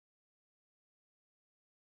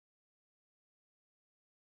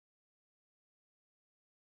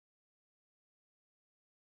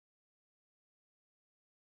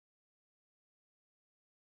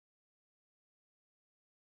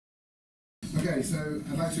Okay, so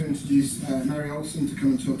I'd like to introduce Mary Olsen to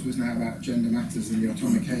come and talk to us now about gender matters in the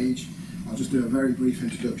atomic age. I'll just do a very brief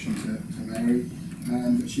introduction to Mary.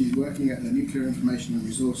 She's working at the Nuclear Information and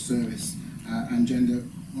Resource Service and gender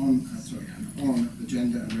on the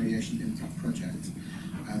Gender and Radiation Impact Project.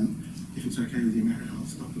 If it's okay with you, Mary, I'll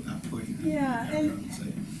stop at that point. Yeah, and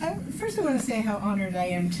first I want to say how honored I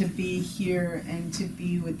am to be here and to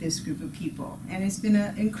be with this group of people. And it's been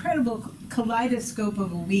an incredible kaleidoscope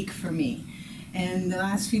of a week for me. And the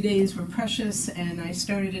last few days were precious, and I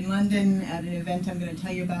started in London at an event I'm going to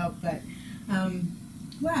tell you about, but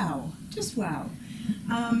wow, just wow.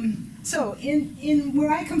 So in where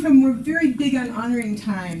I come from, we're very big on honoring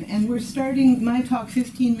time, and we're starting my talk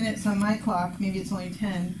 15 minutes on my clock, maybe it's only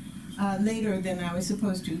 10, later than I was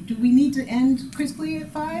supposed to. Do we need to end crisply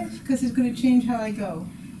at 5? Because it's going to change how I go.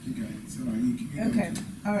 Okay, it's all right. Okay,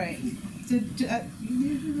 all right. You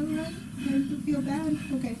feel bad?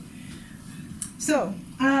 Okay. So,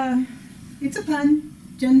 it's a pun.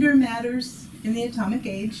 Gender matters in the atomic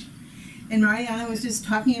age. And Mariana was just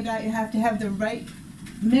talking about you have to have the right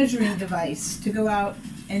measuring device to go out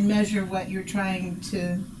and measure what you're trying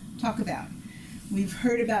to talk about. We've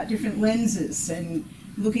heard about different lenses and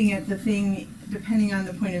looking at the thing depending on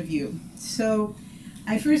the point of view. So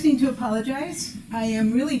I first need to apologize. I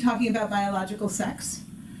am really talking about biological sex.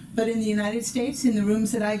 But in the United States, in the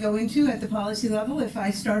rooms that I go into at the policy level, if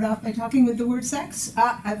I start off by talking with the word sex,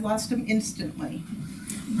 I've lost them instantly.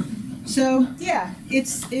 So yeah,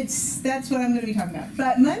 that's what I'm going to be talking about.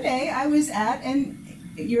 But Monday, I was at an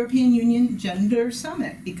European Union Gender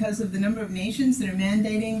Summit because of the number of nations that are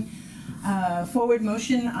mandating forward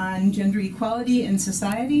motion on gender equality in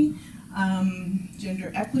society,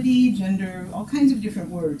 gender equity, gender, all kinds of different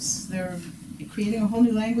words. They're creating a whole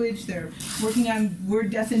new language. They're working on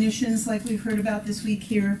word definitions like we've heard about this week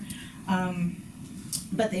here.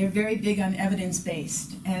 But they are very big on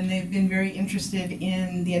evidence-based, and they've been very interested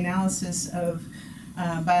in the analysis of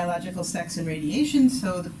biological sex and radiation.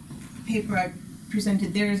 So the paper I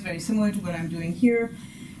presented there is very similar to what I'm doing here.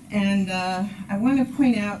 And I want to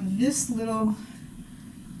point out this little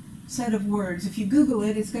set of words. If you Google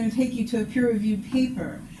it, it's going to take you to a peer-reviewed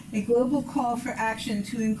paper, a global call for action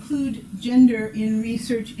to include gender in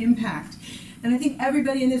research impact. And I think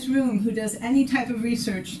everybody in this room who does any type of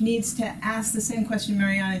research needs to ask the same question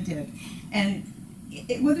Mariana did. And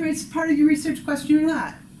whether it's part of your research question or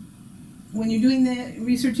not, when you're doing the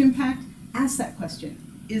research impact, ask that question.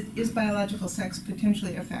 Is biological sex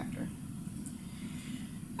potentially a factor?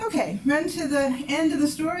 Okay, run to the end of the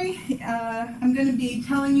story. I'm going to be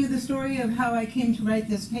telling you the story of how I came to write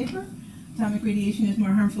this paper. Atomic radiation is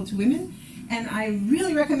more harmful to women. And I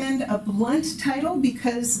really recommend a blunt title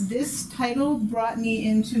because this title brought me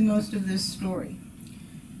into most of this story.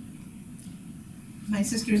 My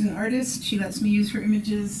sister is an artist. She lets me use her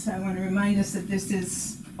images. I want to remind us that this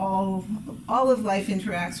is all of life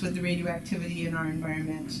interacts with the radioactivity in our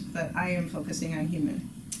environment, but I am focusing on human.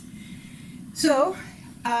 So,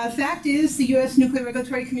 fact is, the U.S. Nuclear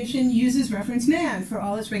Regulatory Commission uses reference man for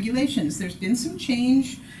all its regulations. There's been some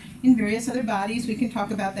change in various other bodies. We can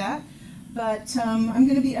talk about that. But I'm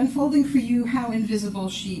going to be unfolding for you how invisible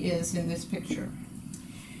she is in this picture.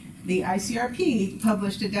 The ICRP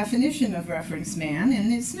published a definition of reference man,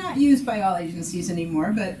 and it's not used by all agencies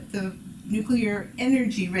anymore, but the Nuclear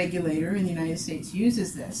Energy Regulator in the United States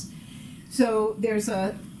uses this. So there's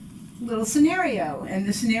a little scenario, and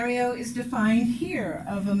the scenario is defined here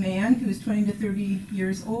of a man who's 20 to 30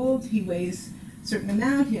 years old. He weighs a certain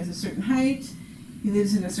amount, he has a certain height, he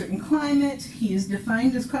lives in a certain climate, he is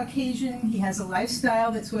defined as Caucasian, he has a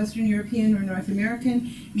lifestyle that's Western European or North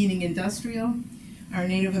American, meaning industrial. Our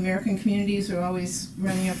Native American communities are always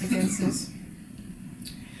running up against this.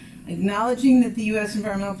 Acknowledging that the U.S.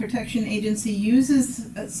 Environmental Protection Agency uses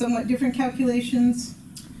somewhat different calculations,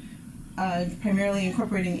 primarily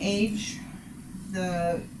incorporating age.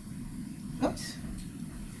 The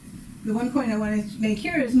one point I want to make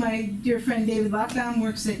here is my dear friend David Lockdown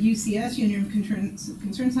works at UCS, Union of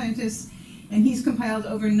Concerned Scientists, and he's compiled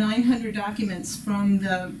over 900 documents from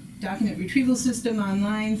the document retrieval system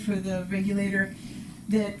online for the regulator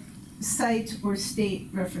that cite or state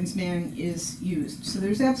reference man is used. So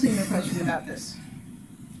there's absolutely no question about this.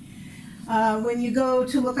 When you go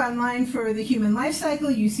to look online for the human life cycle,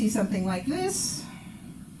 you see something like this.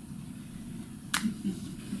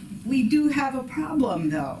 We do have a problem,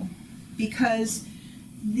 though, because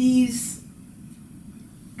these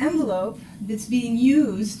envelope that's being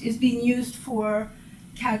used is being used for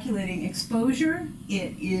calculating exposure.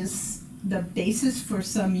 It is the basis for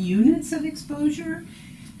some units of exposure.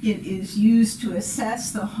 It is used to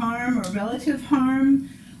assess the harm or relative harm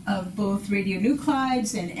of both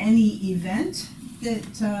radionuclides and any event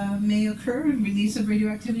that may occur, release of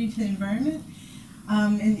radioactivity to the environment.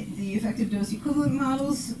 And the effective dose equivalent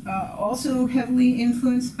models also heavily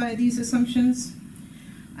influenced by these assumptions.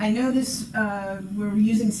 I know this, we're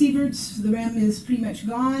using Sieverts, the REM is pretty much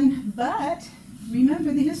gone, but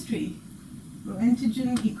remember the history.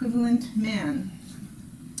 Roentgen equivalent man.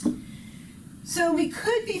 So we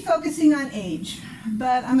could be focusing on age,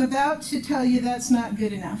 but I'm about to tell you that's not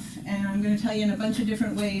good enough. And I'm going to tell you in a bunch of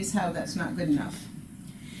different ways how that's not good enough.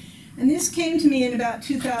 And this came to me in about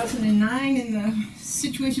 2009 in a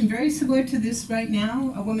situation very similar to this right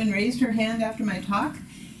now. A woman raised her hand after my talk,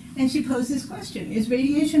 and she posed this question: is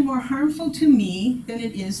radiation more harmful to me than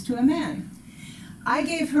it is to a man? I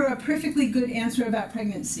gave her a perfectly good answer about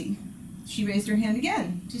pregnancy. She raised her hand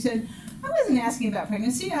again. She said, I wasn't asking about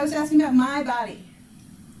pregnancy, I was asking about my body.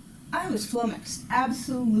 I was flummoxed,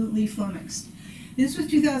 absolutely flummoxed. This was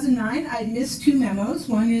 2009. I'd missed two memos.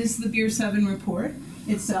 One is the BEIR VII report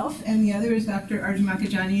itself, and the other is Dr.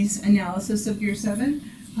 Arjamakhijani's analysis of BEIR VII,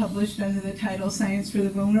 published under the title Science for the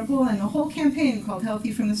Vulnerable, and a whole campaign called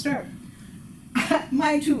Healthy from the Start.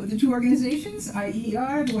 The two organizations,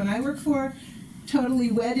 IER, the one I work for,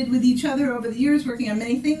 totally wedded with each other over the years, working on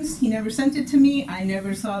many things. He never sent it to me. I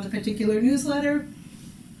never saw the particular newsletter.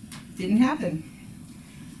 Didn't happen.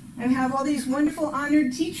 I have all these wonderful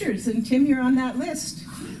honored teachers, and Tim, you're on that list.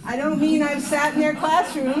 I don't mean I've sat in their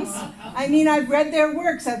classrooms. I mean I've read their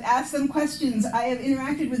works. I've asked them questions. I have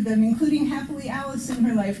interacted with them, including happily Alice in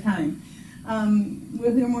her lifetime.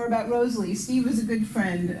 We'll hear more about Rosalie. Steve was a good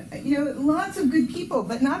friend. You know, lots of good people,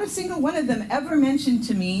 but not a single one of them ever mentioned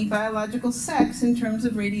to me biological sex in terms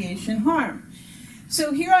of radiation harm.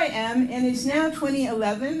 So here I am, and it's now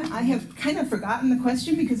 2011. I have kind of forgotten the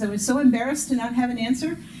question because I was so embarrassed to not have an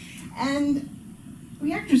answer. And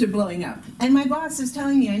reactors are blowing up. And my boss is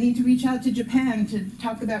telling me I need to reach out to Japan to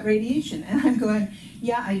talk about radiation. And I'm going,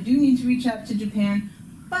 yeah, I do need to reach out to Japan,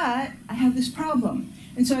 but I have this problem.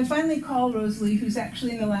 And so I finally called Rosalie, who's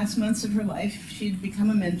actually in the last months of her life. She'd become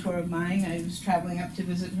a mentor of mine. I was traveling up to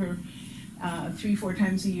visit her 3-4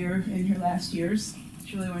 times a year in her last years.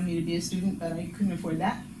 She really wanted me to be a student, but I couldn't afford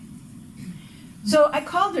that. So I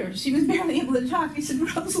called her. She was barely able to talk. I said,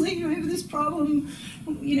 Rosalie, I have this problem.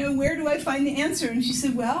 You know, where do I find the answer? And she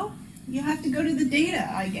said, well, you have to go to the data,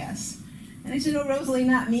 I guess. And I said, oh, Rosalie,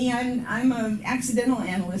 not me. I'm an accidental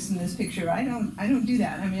analyst in this picture. I don't do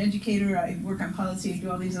that. I'm an educator. I work on policy. I do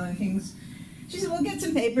all these other things. She said, well, get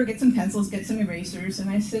some paper, get some pencils, get some erasers. And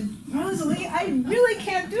I said, Rosalie, I really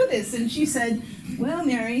can't do this. And she said, well,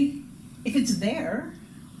 Mary, if it's there,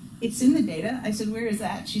 it's in the data. I said, where is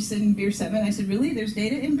that? She said, in BEIR VII. I said, really? There's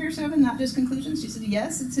data in BEIR VII, not just conclusions? She said,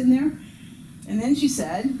 yes, it's in there. And then she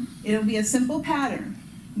said, it'll be a simple pattern.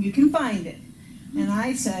 You can find it. And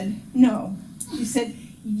I said, no. She said,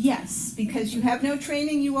 yes, because you have no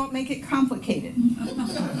training, you won't make it complicated.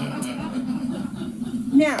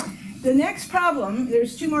 Now, the next problem,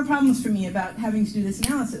 there's two more problems for me about having to do this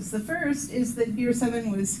analysis. The first is that BEIR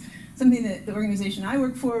VII was something that the organization I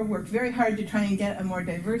work for worked very hard to try and get a more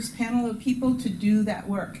diverse panel of people to do that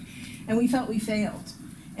work. And we felt we failed.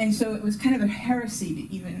 And so it was kind of a heresy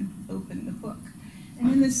to even open the book. And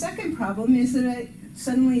then the second problem is that it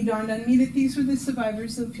suddenly dawned on me that these were the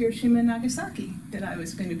survivors of Hiroshima and Nagasaki that I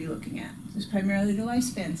was going to be looking at. It was primarily the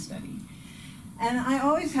lifespan study. And I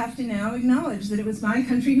always have to now acknowledge that it was my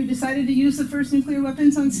country who decided to use the first nuclear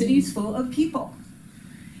weapons on cities full of people.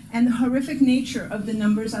 And the horrific nature of the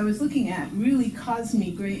numbers I was looking at really caused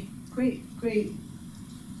me great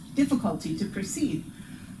difficulty to proceed.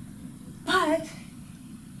 But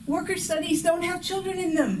worker studies don't have children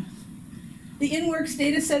in them. The N.I.R.S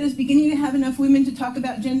data set is beginning to have enough women to talk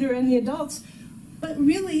about gender and the adults, but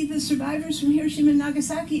really the survivors from Hiroshima and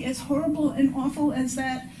Nagasaki, as horrible and awful as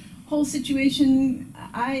that whole situation,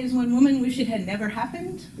 I, as one woman, wish it had never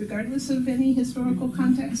happened, regardless of any historical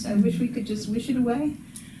context. I wish we could just wish it away.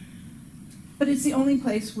 But it's the only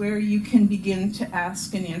place where you can begin to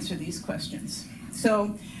ask and answer these questions. So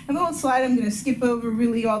I have a little slide. I'm going to skip over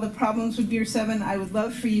really all the problems with BEIR VII. I would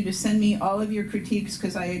love for you to send me all of your critiques,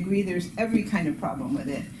 because I agree there's every kind of problem with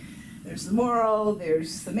it. There's the moral,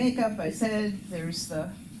 there's the makeup, I said, there's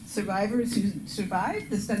the survivors who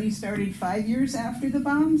survived. The study started 5 years after the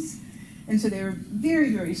bombs. And so they were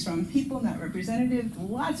very, very strong people, not representative.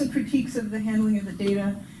 Lots of critiques of the handling of the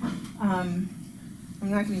data. I'm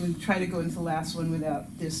not going to even try to go into the last one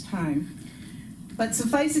without this time. But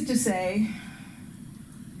suffice it to say,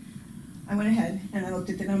 I went ahead and I looked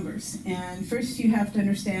at the numbers. And first you have to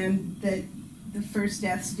understand that the first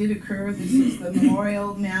deaths did occur. This is the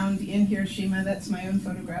memorial mound in Hiroshima. That's my own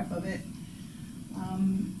photograph of it.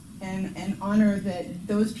 and honor that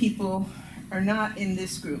those people are not in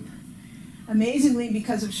this group. Amazingly,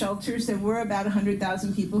 because of shelters, there were about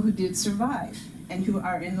 100,000 people who did survive and who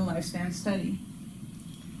are in the lifespan study.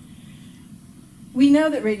 We know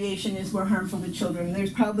that radiation is more harmful to children.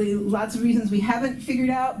 There's probably lots of reasons we haven't figured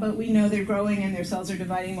out, but we know they're growing and their cells are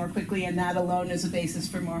dividing more quickly, and that alone is a basis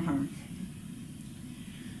for more harm.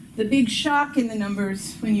 The big shock in the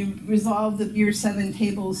numbers when you resolve the BEIR VII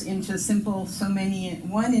tables into simple so many,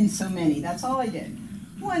 1 in so many, that's all I did,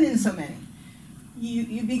 1 in so many.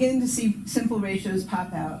 You begin to see simple ratios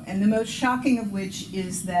pop out, and the most shocking of which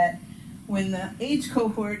is that when the age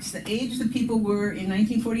cohorts, the age the people were in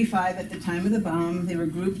 1945 at the time of the bomb, they were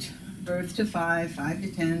grouped birth to 5, 5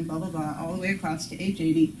 to 10, blah, blah, blah, all the way across to age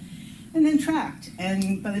 80, and then tracked.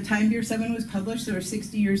 And by the time BEIR VII was published, there were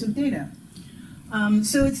 60 years of data.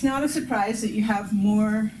 So it's not a surprise that you have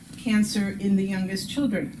more cancer in the youngest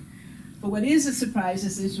children. But what is a surprise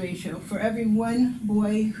is this ratio. For every 1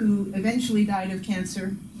 boy who eventually died of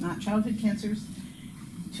cancer, not childhood cancers,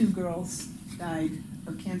 2 girls died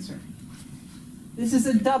of cancer. This is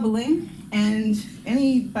a doubling, and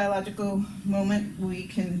any biological moment we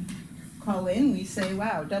can call in, we say,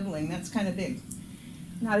 wow, doubling, that's kind of big.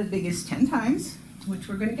 Not as big as 10 times, which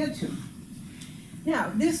we're going to get to.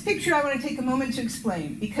 Now, this picture I want to take a moment to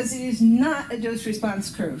explain, because it is not a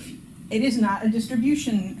dose-response curve. It is not a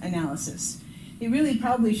distribution analysis. It really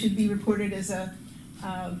probably should be reported as a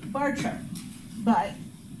bar chart. But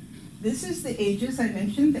this is the ages I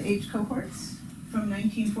mentioned, the age cohorts from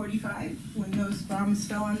 1945, when those bombs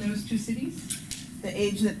fell on those 2 cities, the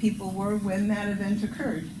age that people were when that event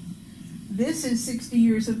occurred. This is 60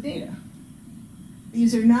 years of data.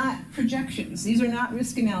 These are not projections. These are not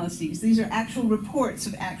risk analyses. These are actual reports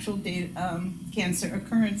of actual data, cancer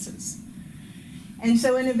occurrences. And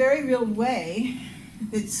so in a very real way,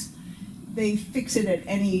 they fix it at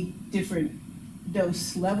any different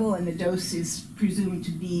dose level, and the dose is presumed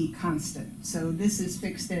to be constant. So this is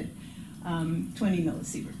fixed at 20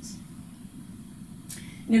 millisieverts.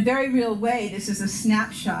 In a very real way, this is a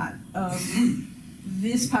snapshot of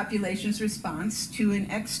this population's response to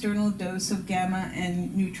an external dose of gamma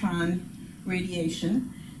and neutron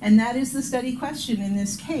radiation. And that is the study question in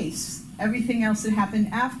this case. Everything else that happened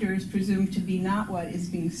after is presumed to be not what is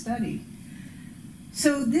being studied.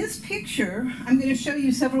 So this picture, I'm going to show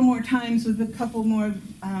you several more times with a couple more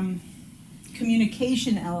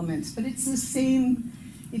communication elements, but it's the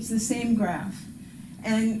same graph.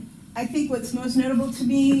 And I think what's most notable to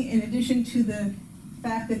me, in addition to the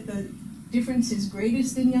fact that the difference is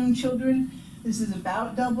greatest in young children, this is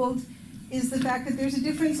about doubled, is the fact that there's a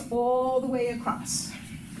difference all the way across.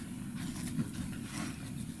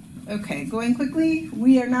 Okay, going quickly,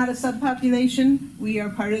 we are not a subpopulation. We are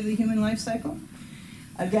part of the human life cycle.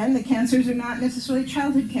 Again, the cancers are not necessarily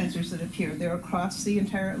childhood cancers that appear. They're across the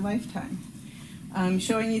entire lifetime. I'm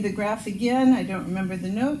showing you the graph again. I don't remember the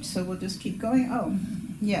note, so we'll just keep going. Oh,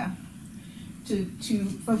 yeah. To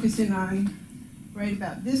focus in on right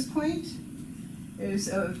about this point, there's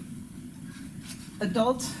an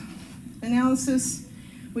adult analysis,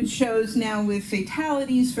 which shows now with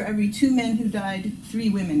fatalities, for every 2 men who died, 3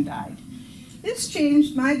 women died. This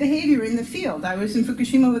changed my behavior in the field. I was in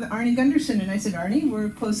Fukushima with Arnie Gunderson, and I said, Arnie, we're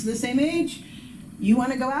close to the same age. You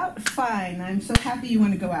want to go out? Fine. I'm so happy you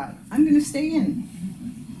want to go out. I'm going to stay in,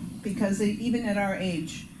 because they, even at our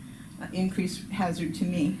age, increase hazard to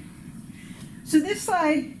me. So this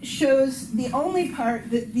slide shows the only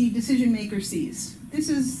part that the decision maker sees. This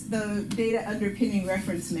is the data underpinning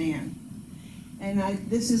reference man. And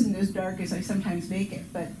this isn't as dark as I sometimes make it,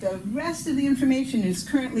 but the rest of the information is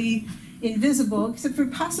currently invisible, except for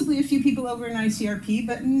possibly a few people over in ICRP,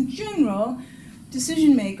 but in general,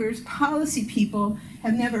 decision makers, policy people,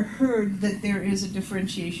 have never heard that there is a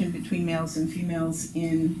differentiation between males and females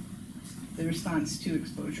in the response to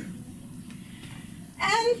exposure.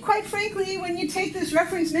 And quite frankly, when you take this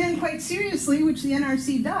reference man quite seriously, which the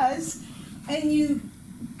NRC does, and you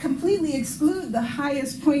completely exclude the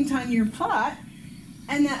highest point on your plot,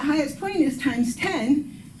 and that highest point is times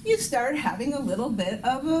 10, you start having a little bit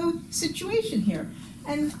of a situation here.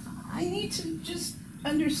 And I need to just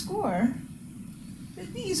underscore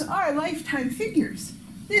that these are lifetime figures.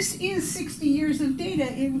 This is 60 years of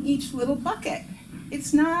data in each little bucket.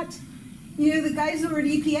 It's not, you know, the guys over at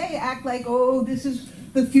EPA act like, oh, this is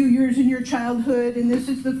the few years in your childhood and this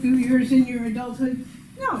is the few years in your adulthood.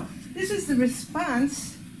 No, this is the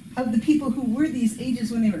response of the people who were these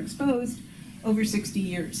ages when they were exposed over 60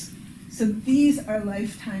 years. So these are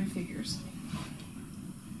lifetime figures.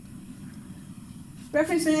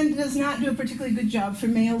 Reference man does not do a particularly good job for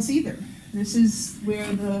males either. This is where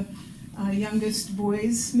the youngest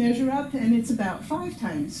boys measure up, and it's about 5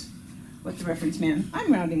 times what the reference man.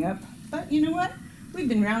 I'm rounding up, but you know what? We've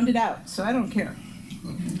been rounded out, so I don't care.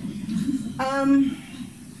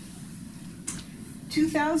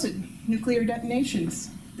 2,000 nuclear detonations.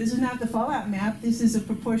 This is not the fallout map. This is a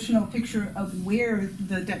proportional picture of where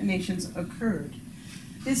the detonations occurred.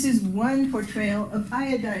 This is one portrayal of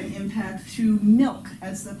iodine impact through milk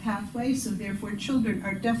as the pathway, so therefore children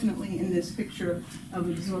are definitely in this picture of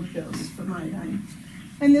absorbed dose from iodine.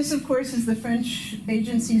 And this, of course, is the French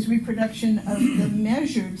agency's reproduction of the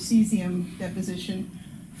measured cesium deposition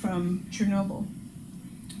from Chernobyl.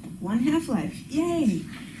 1 half-life, yay!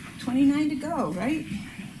 29 to go, right?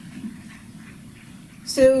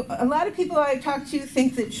 So a lot of people I talk to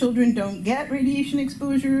think that children don't get radiation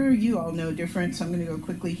exposure. You all know different, so I'm going to go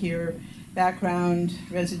quickly here. Background,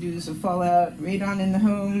 residues of fallout, radon in the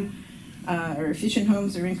home, or efficient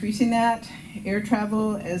homes are increasing that. Air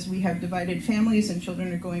travel, as we have divided families and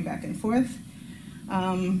children are going back and forth.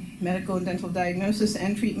 Medical and dental diagnosis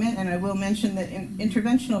and treatment, and I will mention that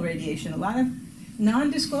interventional radiation, a lot of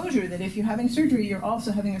non-disclosure that if you're having surgery, you're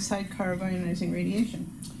also having a sidecar of ionizing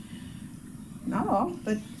radiation. Not all,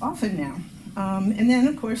 but often now. And then,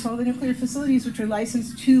 of course, all the nuclear facilities which are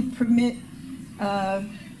licensed to permit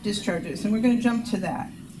discharges, and we're going to jump to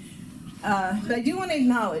that. But I do want to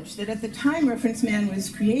acknowledge that at the time reference man was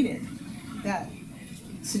created, that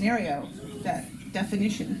scenario, that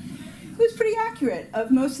definition, was pretty accurate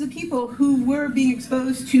of most of the people who were being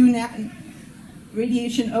exposed to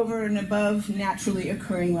radiation over and above naturally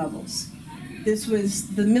occurring levels. This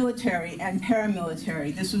was the military and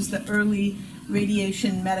paramilitary. This was the early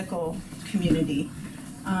radiation medical community.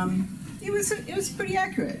 It was pretty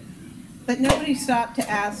accurate, but nobody stopped to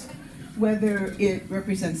ask whether it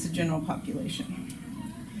represents the general population.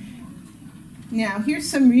 Now, here's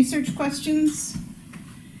some research questions,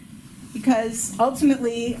 because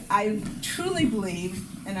ultimately, I truly believe,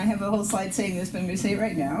 and I have a whole slide saying this, but I'm going to say it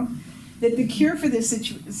right now, that the cure for this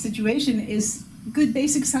situation is good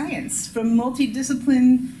basic science from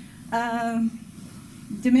multidiscipline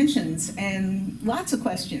dimensions, and lots of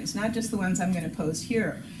questions, not just the ones I'm going to pose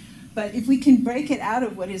here. But if we can break it out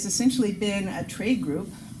of what has essentially been a trade group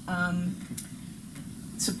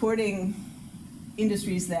supporting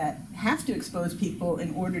industries that have to expose people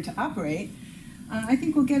in order to operate, I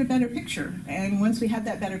think we'll get a better picture. And once we have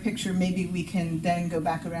that better picture, maybe we can then go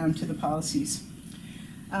back around to the policies.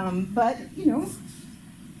 But, you know,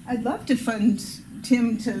 I'd love to fund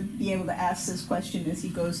Tim to be able to ask this question as he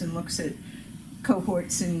goes and looks at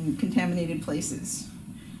cohorts in contaminated places.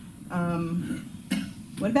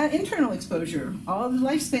 What about internal exposure? All of the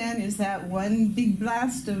lifespan is that one big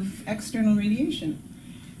blast of external radiation.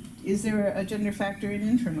 Is there a gender factor in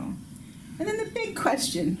internal? And then the big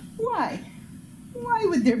question, why? Why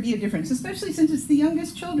would there be a difference, especially since it's the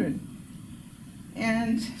youngest children?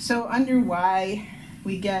 And so under why,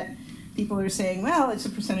 we get people are saying, well, it's a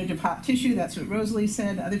percentage of hot tissue. That's what Rosalie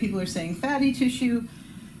said. Other people are saying fatty tissue.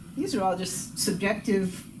 These are all just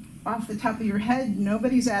subjective, off the top of your head.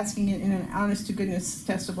 Nobody's asking it in an honest-to-goodness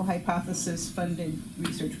testable hypothesis-funded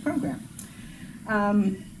research program.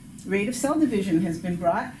 Rate of cell division has been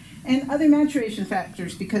brought, and other maturation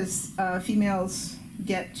factors, because females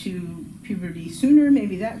get to puberty sooner.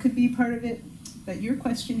 Maybe that could be part of it. But your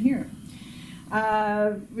question here.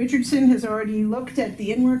 Richardson has already looked at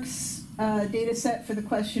the N.I.R.S data set for the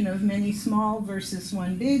question of many small versus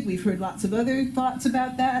one big. We've heard lots of other thoughts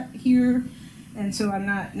about that here, and so I'm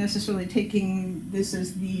not necessarily taking this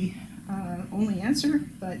as the only answer,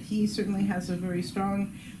 but he certainly has a very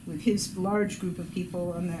strong, with his large group of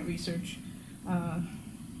people on that research,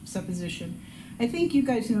 supposition. I think you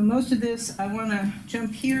guys know most of this. I want to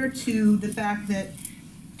jump here to the fact that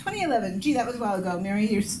 2011, gee, that was a while ago,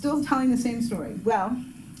 Mary, you're still telling the same story. Well,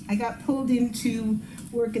 I got pulled into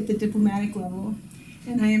work at the diplomatic level,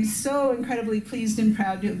 and I am so incredibly pleased and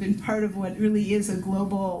proud to have been part of what really is a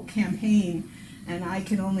global campaign, and I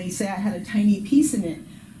can only say I had a tiny piece in it.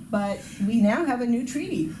 But we now have a new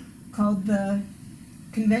treaty called the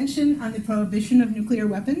Convention on the Prohibition of Nuclear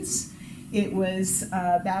Weapons. It was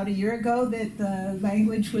about a year ago that the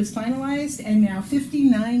language was finalized, and now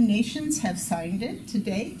 59 nations have signed it to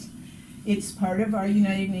date. It's part of our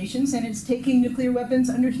United Nations, and it's taking nuclear weapons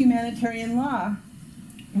under humanitarian law,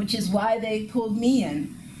 which is why they pulled me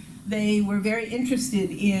in. They were very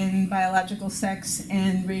interested in biological sex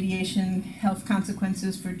and radiation health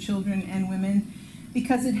consequences for children and women,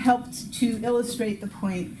 because it helped to illustrate the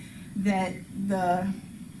point that the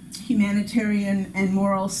humanitarian and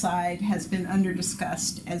moral side has been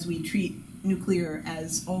under-discussed as we treat nuclear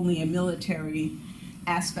as only a military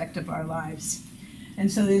aspect of our lives.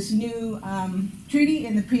 And so this new treaty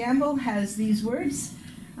in the preamble has these words.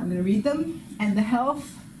 I'm going to read them. And the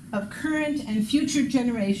health of current and future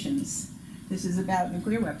generations, this is about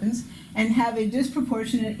nuclear weapons, and have a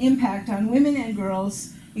disproportionate impact on women and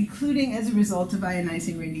girls, including as a result of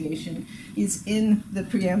ionizing radiation, is in the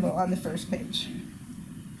preamble on the first page.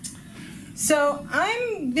 So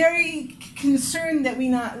I'm very concerned that we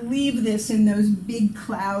not leave this in those big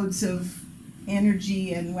clouds of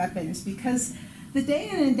energy and weapons, because the day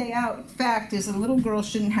in and day out fact is a little girl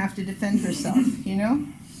shouldn't have to defend herself, you know?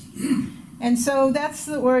 And so that's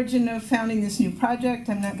the origin of founding this new project.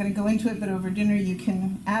 I'm not going to go into it, but over dinner you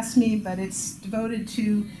can ask me, but it's devoted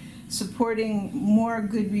to supporting more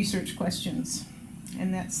good research questions.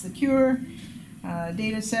 And that's the cure,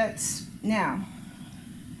 data sets. Now,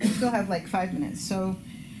 I still have like 5 minutes, so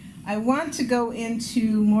I want to go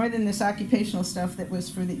into more than this occupational stuff that was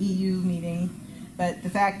for the EU meeting, but the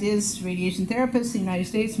fact is radiation therapists in the United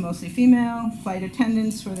States, mostly female, flight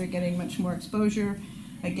attendants where they're getting much more exposure,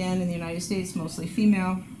 again in the United States, mostly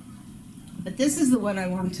female. But this is the one I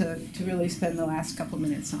want to really spend the last couple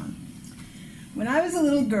minutes on. When I was a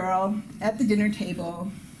little girl at the dinner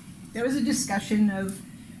table, there was a discussion of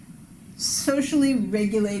socially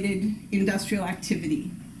regulated industrial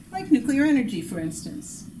activity, like nuclear energy, for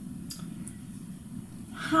instance.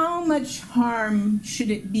 How much harm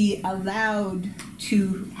should it be allowed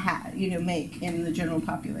to make in the general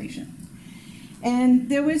population? And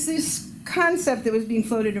there was this concept that was being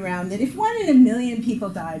floated around that if 1 in a million people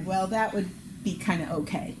died, well, that would be kind of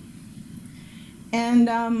okay.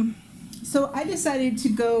 And so I decided to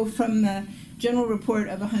go from the general report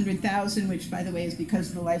of 100,000, which, by the way, is because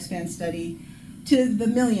of the lifespan study, to the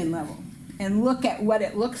million level, and look at what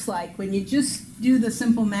it looks like when you just do the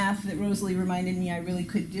simple math that Rosalie reminded me I really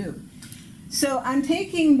could do. So I'm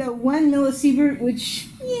taking the 1 millisievert, which,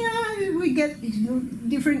 yeah, we get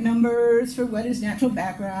different numbers for what is natural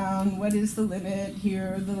background, what is the limit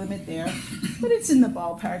here, the limit there, but it's in the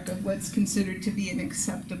ballpark of what's considered to be an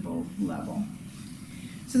acceptable level.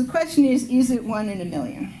 So the question is it 1 in a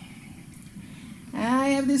million? I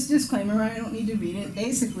have this disclaimer, I don't need to read it.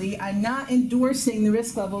 Basically, I'm not endorsing the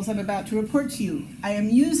risk levels I'm about to report to you. I am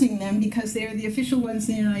using them because they are the official ones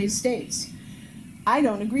in the United States. I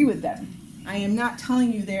don't agree with them. I am not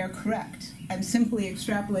telling you they are correct. I'm simply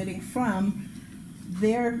extrapolating from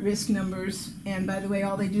their risk numbers, and by the way,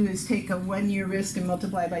 all they do is take a 1-year risk and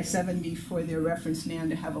multiply by 70 for their reference man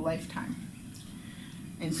to have a lifetime.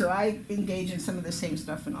 And so I engage in some of the same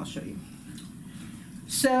stuff, and I'll show you.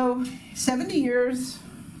 So 70 years,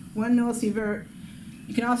 1 millisievert.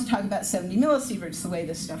 You can also talk about 70 millisieverts, the way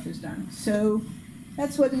this stuff is done. So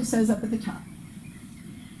that's what it says up at the top.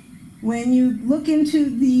 When you look into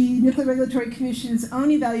the Nuclear Regulatory Commission's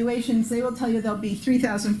own evaluations, they will tell you there'll be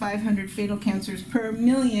 3,500 fatal cancers per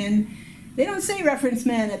million. They don't say reference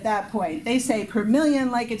men at that point. They say per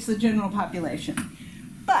million like it's the general population.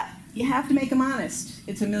 But you have to make them honest.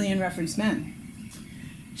 It's a million reference men.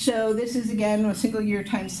 So this is, again, a single year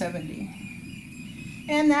times 70.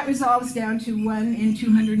 And that resolves down to 1 in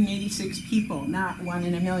 286 people, not 1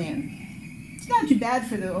 in a million. It's not too bad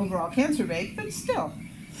for the overall cancer rate, but still.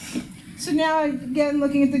 So now, again,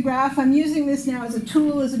 looking at the graph, I'm using this now as a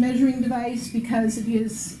tool, as a measuring device, because it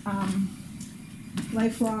is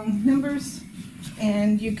lifelong numbers.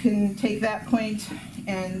 And you can take that point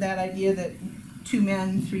and that idea that 2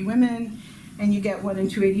 men, 3 women, and you get 1 in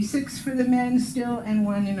 286 for the men still, and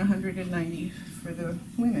 1 in 190 for the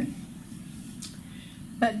women.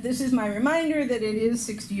 But this is my reminder that it is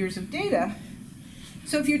 60 years of data.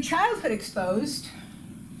 So if you're childhood exposed,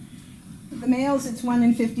 the males it's 1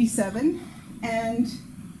 in 57, and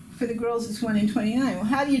for the girls it's 1 in 29. Well,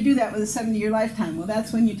 how do you do that with a 70-year lifetime? Well,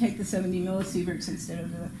 that's when you take the 70 millisieverts instead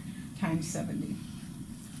of the times 70.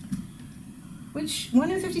 Which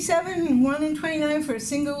 1 in 57 and 1 in 29 for a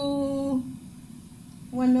single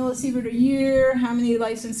 1 millisievert a year? How many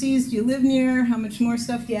licensees do you live near? How much more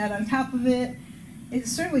stuff do you add on top of it?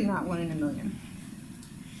 It's certainly not 1 in a million.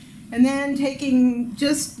 And then getting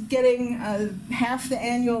half the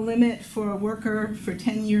annual limit for a worker for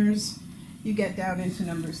 10 years, you get down into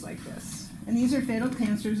numbers like this. And these are fatal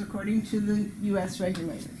cancers according to the US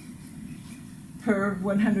regulator, per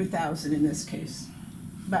 100,000 in this case.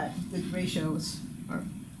 But the ratios are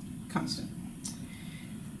constant.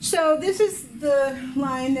 So this is the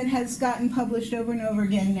line that has gotten published over and over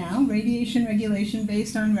again now. Radiation regulation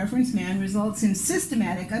based on reference man results in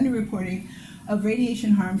systematic underreporting of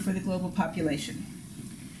radiation harm for the global population.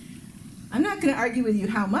 I'm not going to argue with you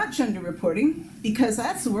how much underreporting, because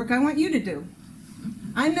that's the work I want you to do.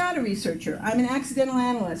 I'm not a researcher. I'm an accidental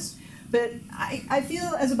analyst. But I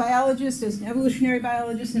feel as a biologist, as an evolutionary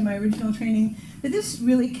biologist in my original training, that this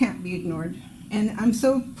really can't be ignored. And I'm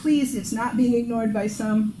so pleased it's not being ignored by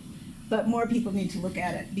some, but more people need to look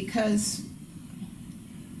at it, because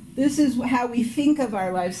this is how we think of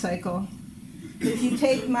our life cycle. If you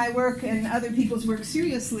take my work and other people's work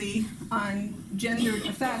seriously on gendered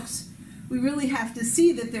effects, we really have to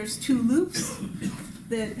see that there's two loops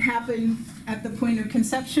that happen at the point of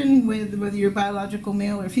conception, with whether you're biological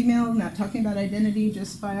male or female, not talking about identity,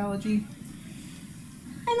 just biology.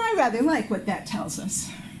 And I rather like what that tells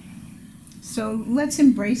us. So let's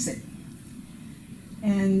embrace it.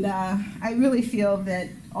 And I really feel that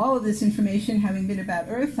all of this information, having been about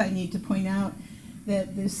Earth, I need to point out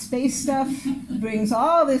that this space stuff brings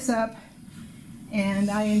all this up,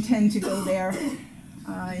 and I intend to go there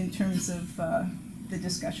in terms of the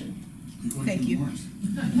discussion. Thank you. Not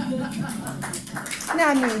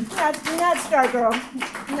me, not Star Girl.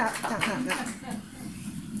 No.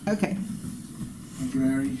 Okay. Thank you,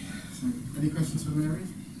 Mary. So, any questions for Mary?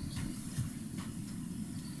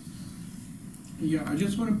 Yeah, I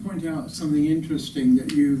just want to point out something interesting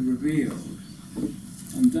that you revealed,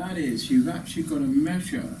 and that is you've actually got a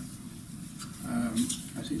measure,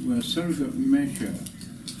 as it were, a surrogate measure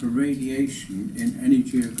for radiation in any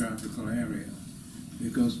geographical area.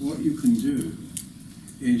 Because what you can do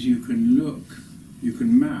is you can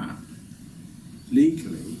map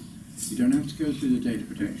legally, you don't have to go through the Data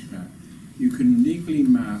Protection Act, you can legally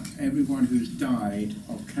map everyone who's died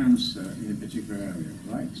of cancer in a particular area,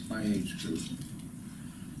 right, by age group.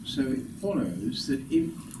 So it follows that if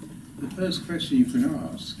the first question you can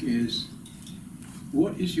ask is,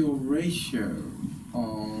 what is your ratio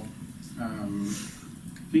of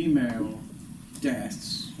female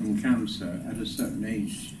deaths from cancer at a certain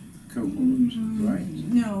age cohort, right?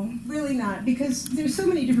 No, really not, because there's so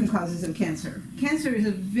many different causes of cancer. Cancer is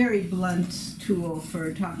a very blunt tool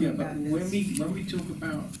for talking about this. When we talk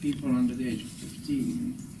about people under the age of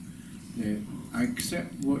 15, I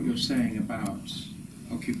accept what you're saying about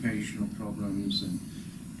occupational problems and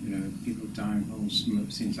people dying from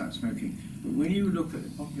things like smoking. But when you look at the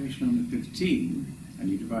population under 15 and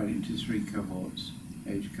you divide it into 3 cohorts,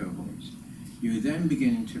 age cohorts, you're then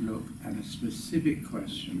beginning to look at a specific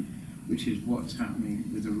question, which is what's happening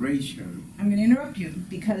with the ratio. I'm going to interrupt you,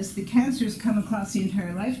 because the cancers come across the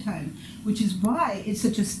entire lifetime, which is why it's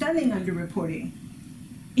such a stunning underreporting.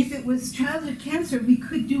 If it was childhood cancer, we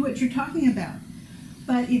could do what you're talking about,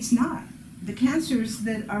 but it's not. The cancers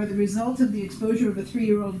that are the result of the exposure of a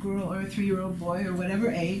 3-year-old girl or a 3-year-old boy or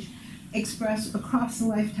whatever age express across the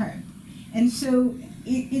lifetime. And so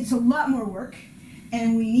it's a lot more work,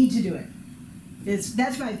 and we need to do it.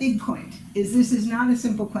 That's my big point, is this is not a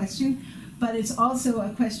simple question, but it's also a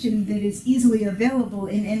question that is easily available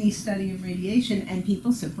in any study of radiation, and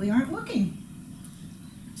people simply aren't looking.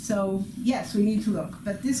 So yes, we need to look,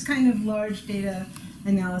 but this kind of large data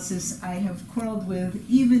analysis I have quarreled with,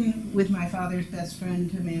 even with my father's best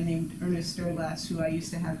friend, a man named Ernest Sturlass, who I used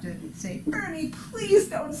to have to say, Ernie, please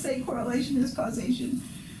don't say correlation is causation,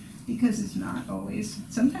 because it's not always.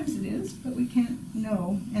 Sometimes it is, but we can't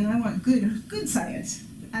know, and I want good science.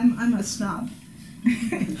 I'm a snob.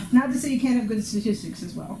 Not to say you can't have good statistics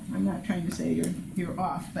as well. I'm not trying to say you're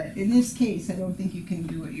off, but in this case, I don't think you can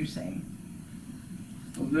do what you're saying.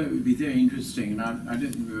 Although it would be very interesting, and I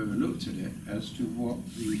don't think we've ever looked at it, as to what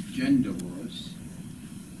the gender was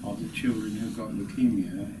of the children who got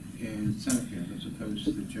leukemia in Sellafield as opposed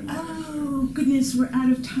to the gender. Oh, goodness, we're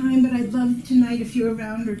out of time, but I'd love tonight, if you're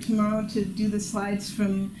around, or tomorrow, to do the slides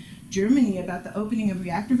from Germany about the opening of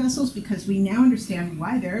reactor vessels, because we now understand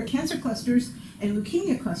why there are cancer clusters and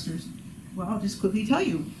leukemia clusters. Well, I'll just quickly tell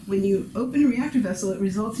you, when you open a reactor vessel, it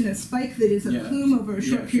results in a spike that is a plume over a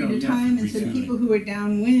short period of time, and so the people who are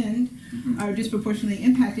downwind are disproportionately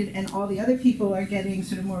impacted, and all the other people are getting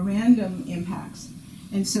sort of more random impacts.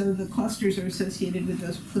 And so the clusters are associated with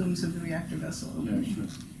those plumes of the reactor vessel opening. Yeah, sure.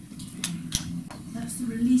 That's the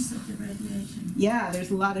release of the radiation. Yeah,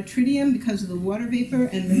 there's a lot of tritium because of the water vapor,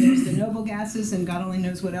 and then there's the noble gases, and God only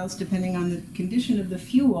knows what else, depending on the condition of the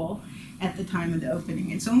fuel at the time of the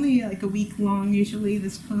opening. It's only like a week long usually,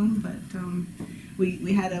 this plume, but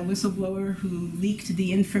we had a whistleblower who leaked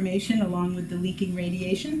the information along with the leaking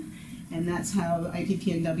radiation, and that's how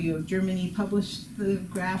IPPNW of Germany published the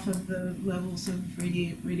graph of the levels of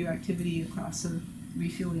radioactivity across a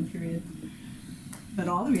refueling period. But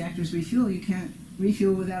all the reactors refuel. You can't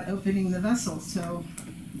refuel without opening the vessel. So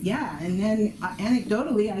yeah, and then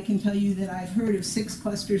anecdotally I can tell you that I've heard of 6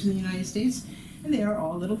 clusters in the United States, and they are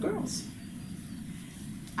all little girls.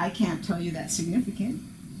 I can't tell you that's significant,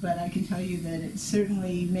 but I can tell you that it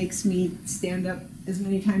certainly makes me stand up as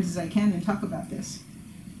many times as I can and talk about this.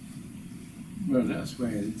 Well, that's where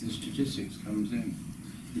the statistics comes in.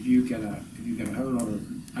 If you get a whole lot of,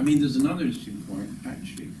 I mean, there's another interesting point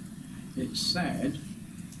actually. It's said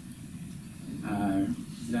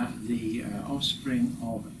that the offspring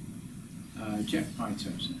of jet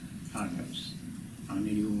pilots are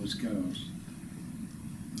nearly always girls.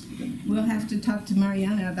 We'll have to talk to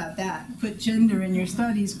Mariana about that. Put gender in your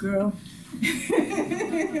studies, girl.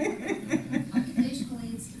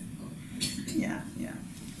 Occupationally, it's difficult. Yeah, yeah.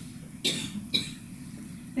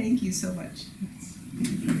 Thank you so much.